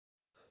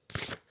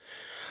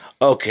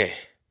Okay.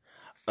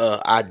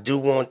 I do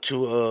want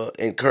to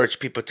encourage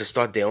people to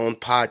start their own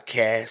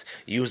podcast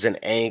using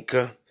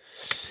Anchor,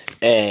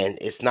 and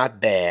it's not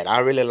bad.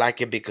 I really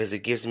like it because it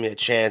gives me a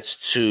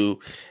chance to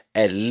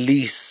at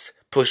least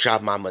push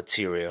out my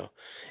material,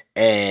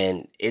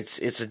 and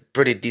it's a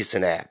pretty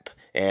decent app.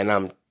 And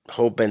I'm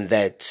hoping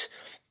that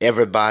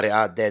everybody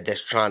out there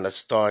that's trying to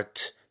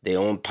start their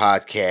own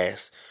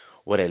podcast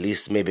would at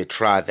least maybe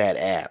try that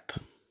app.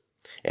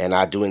 And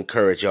I do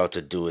encourage y'all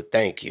to do it.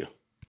 Thank you.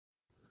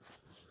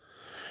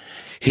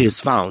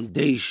 His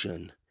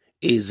foundation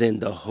is in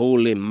the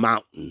holy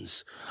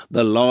mountains.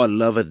 The Lord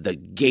loveth the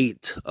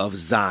gate of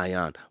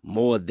Zion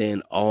more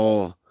than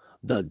all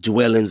the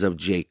dwellings of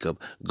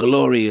Jacob.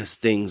 Glorious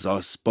things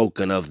are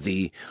spoken of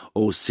thee,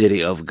 O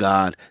city of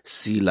God,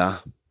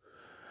 Selah.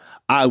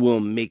 I will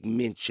make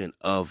mention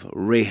of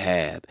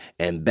Rahab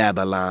and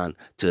Babylon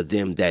to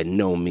them that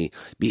know me.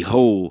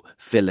 Behold,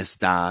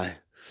 Philistine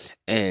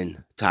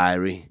and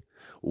Tyre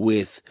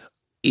with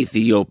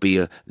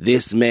Ethiopia,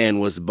 this man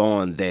was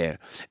born there,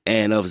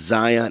 and of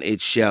Zion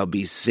it shall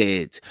be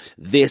said,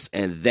 this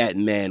and that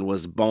man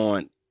was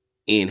born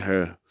in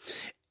her,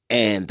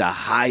 and the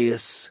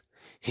highest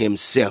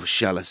himself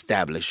shall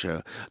establish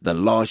her. The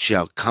Lord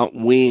shall count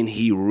when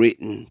he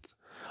written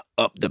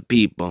up the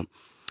people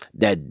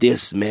that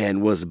this man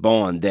was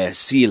born there,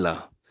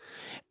 Selah,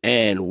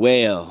 and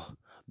well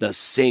the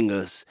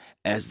singers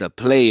as the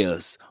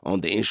players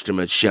on the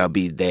instruments shall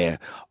be there.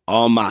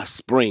 All my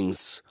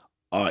springs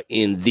are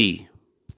in thee.